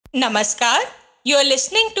Namaskar. You are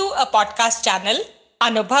listening to a podcast channel,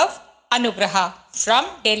 Anubhav Anugraha from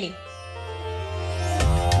Delhi.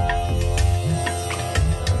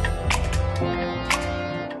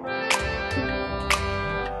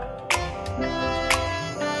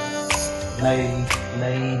 नई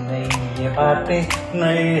नई नई ये बातें,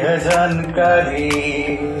 नई है जानकारी,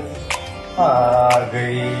 आ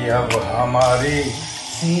गई अब हमारी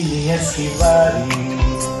सीनियर्स की बारी।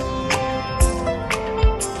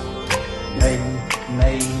 नई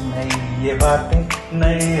नई नई ये बातें,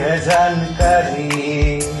 नई है जानकारी,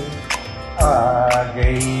 आ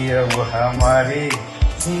गई अब हमारी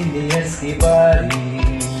सीनियर्स की बारी।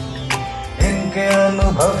 इनके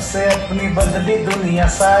अनुभव से अपनी बदली दुनिया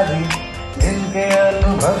सारी, इनके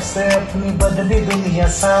अनुभव से अपनी बदली दुनिया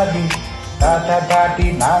सारी। दादा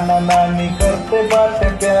दादी नाना नानी करते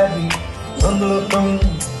बातें प्यारी, सुन लो तुम,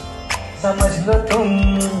 समझ लो तुम,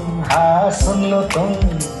 हाँ सुन लो तुम,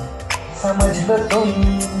 समझ लो तुम,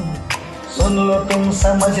 सुन लो तुम,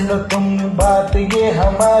 समझ लो तुम, बात ये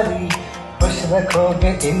हमारी। खुश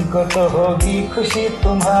रखोगे इनको तो होगी खुशी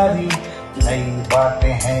तुम्हारी। नई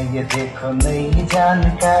बातें हैं ये देखो, नई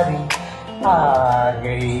जानकारी, आ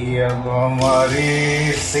गई अब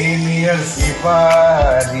हमारी सीनियर्स की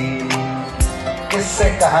बारी। किससे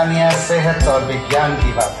कहानियां, सेहत और विज्ञान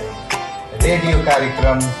की बातें, रेडियो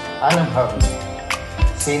कार्यक्रम अनुभव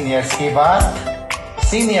में सीनियर्स की बात,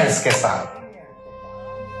 सीनियर्स के साथ।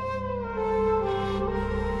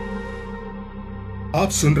 आप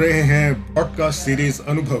सुन रहे हैं पॉडकास्ट सीरीज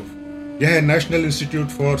अनुभव। यह है national institute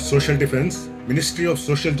for social defence, ministry of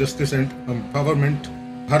social justice and empowerment,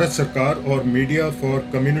 Bharat सरकार और मीडिया फॉर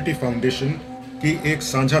कम्युनिटी फाउंडेशन की एक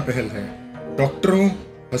साझा पहल है। डॉक्टरों,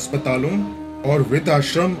 अस्पतालों और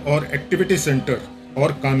वृद्धाश्रम और एक्टिविटी सेंटर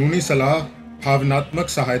और कानूनी सलाह, भावनात्मक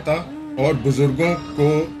सहायता और बुजुर्गों को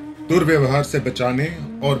दुर्व्यवहार से बचाने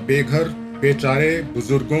और बेघर बेचारे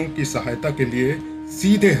बुजुर्गों की सहायता के लिए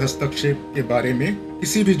सीधे हस्तक्षेप के बारे में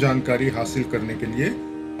किसी भी जानकारी हासिल करने के लिए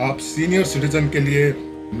आप सीनियर सिटीजन के लिए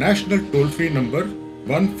नेशनल टोल फ्री नंबर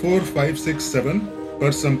 14567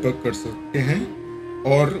 पर संपर्क कर सकते हैं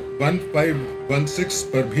और 1516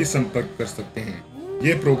 पर भी संपर्क कर सकते हैं।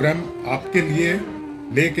 ये प्रोग्राम आपके लिए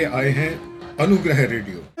लेके आए हैं अनुग्रह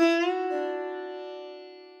रेडियो।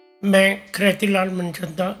 मैं कृतिलाल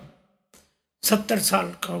मनचंदा 70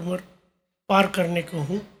 साल का उम्र पार करने को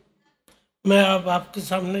हूँ। मैं अब आपके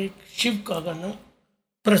सामने एक शिव का गाना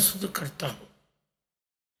प्रस्तुत करता हूँ।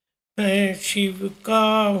 मैं शिव का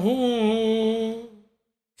हूँ,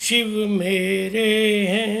 शिव मेरे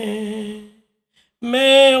हैं,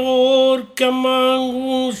 मैं और क्या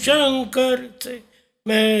मांगू शंकर से।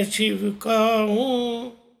 मैं शिव का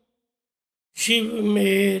हूँ, शिव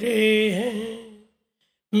मेरे हैं,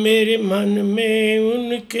 मेरे मन में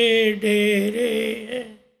उनके डेरे हैं।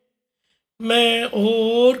 मैं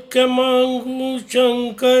और क्या मांगू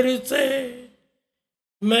शंकर से,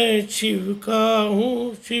 मैं शिव का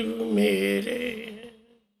हूँ, शिव मेरे हैं,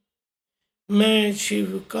 मैं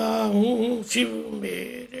शिव का हूँ, शिव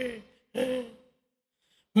मेरे हैं,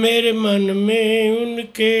 मेरे मन में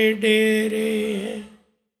उनके डेरे हैं।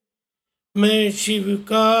 मैं शिव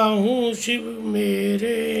का हूँ, शिव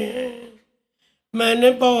मेरे हैं।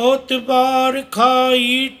 मैंने बहुत बार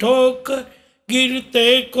खाई ठोकर,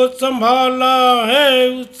 गिरते को संभाला है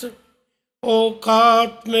उस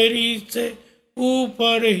औकात मेरी से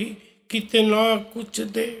ऊपर ही कितना कुछ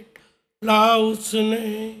दे ला उसने।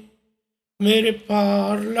 मेरे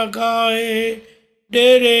पार लगाए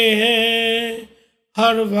डेरे हैं,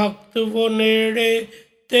 हर वक्त वो नेड़े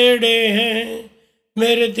तेड़े हैं।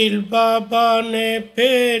 मेरे दिल बाबा ने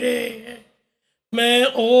फेरे हैं। मैं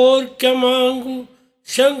और क्या मांगू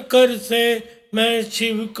शंकर से, मैं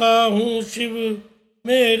शिव का हूँ, शिव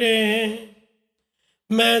मेरे हैं।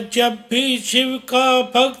 मैं जब भी शिव का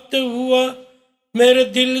भक्त हुआ, मेरे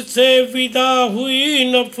दिल से विदा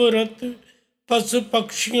हुई नफरत। पशु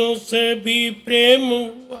पक्षियों से भी प्रेम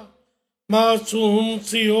हुआ, मासूम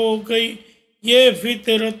सी हो गई ये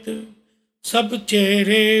फितरत। सब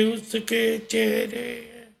चेहरे उसके चेहरे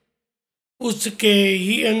हैं, उसके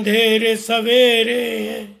ही अंधेरे सवेरे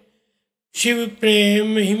हैं। शिव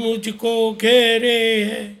प्रेम ही मुझको घेरे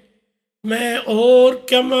है। मैं और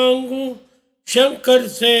क्या मांगू शंकर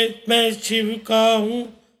से, मैं शिव का हूँ,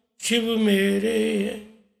 शिव मेरे हैं,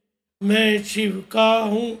 मैं शिव का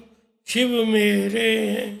हूँ, शिव मेरे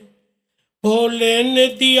हैं। भोले ने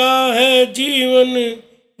दिया है जीवन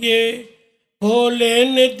ये, भोले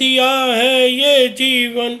ने दिया है ये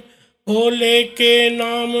जीवन, भोले के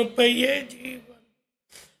नाम पे ये जीवन।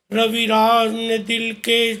 रविराज ने दिल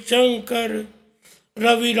के शंकर,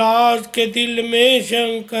 रविराज के दिल में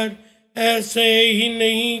शंकर, ऐसे ही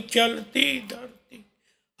नहीं चलती धरती,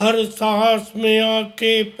 हर सांस में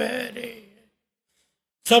आके पैरे,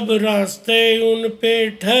 सब रास्ते उन पे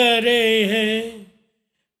ठहरे हैं,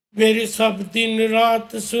 मेरे सब दिन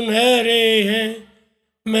रात सुनहरे हैं,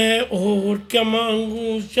 मैं और क्या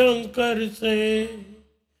मांगू शंकर से,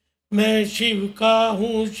 मैं शिव का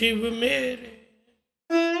हूँ शिव मेरे।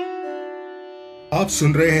 आप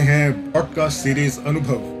सुन रहे हैं पॉडकास्ट सीरीज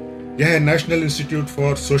अनुभव। यह है national institute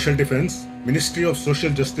for social defence, ministry of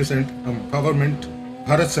social justice and empowerment,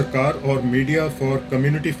 Bharat सरकार और मीडिया फॉर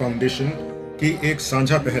कम्युनिटी फाउंडेशन की एक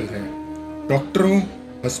साझा पहल है। डॉक्टरों,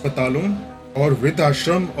 अस्पतालों और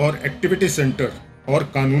वृद्धाश्रम और एक्टिविटी सेंटर और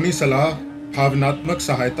कानूनी सलाह, भावनात्मक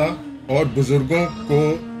सहायता और बुजुर्गों को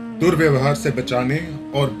दुर्व्यवहार से बचाने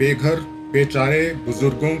और बेघर बेचारे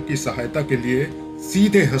बुजुर्गों की सहायता के लिए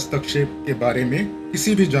सीधे हस्तक्षेप के बारे में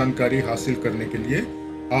किसी भी जानकारी हासिल करने के लिए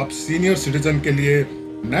आप सीनियर सिटीजन के लिए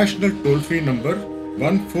नेशनल टोल फ्री नंबर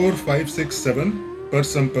 14567 पर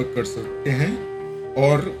संपर्क कर सकते हैं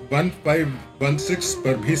और 1516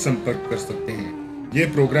 पर भी संपर्क कर सकते हैं। ये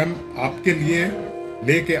प्रोग्राम आपके लिए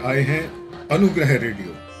लेके आए हैं अनुग्रह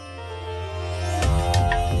रेडियो।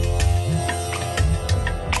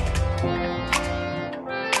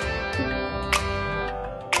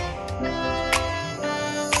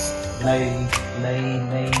 नई नई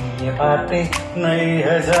नई ये बातें, नई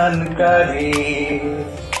है जानकारी,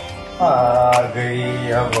 आ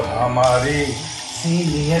गई अब हमारी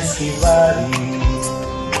सीनियर्स की बारी।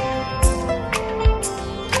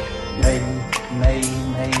 नई नई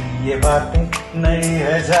नई ये बातें, नई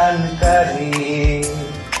है जानकारी,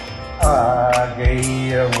 आ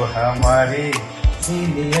गई अब हमारी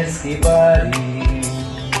सीनियर्स की बारी।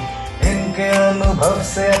 इनके अनुभव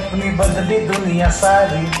से अपनी बदली दुनिया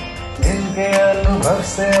सारी, इनके अनुभव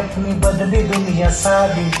से अपनी बदली दुनिया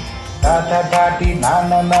सारी। दादा दादी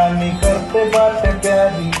नाना नानी करते बातें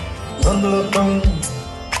प्यारी, सुन लो तुम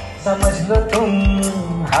समझ लो तुम,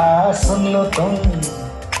 हाँ सुन लो तुम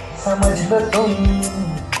समझ लो तुम,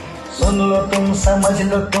 सुन लो तुम समझ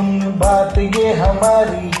लो तुम, बात ये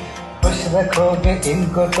हमारी। खुश रखोगे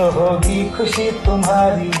इनको तो होगी खुशी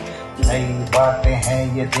तुम्हारी। नई बातें हैं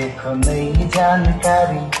ये देखो, नई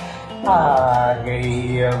जानकारी, आ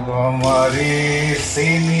गई अब हमारी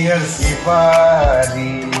सीनियर्स की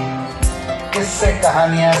बारी। किससे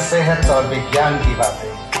कहानियां, सेहत और विज्ञान की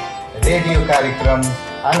बातें, रेडियो कार्यक्रम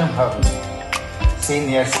अनुभव में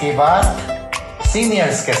सीनियर्स की बात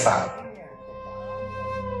सीनियर्स के साथ।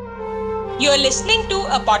 You are listening to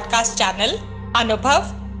a podcast channel Anubhav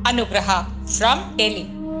Anugraha from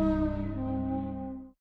Delhi.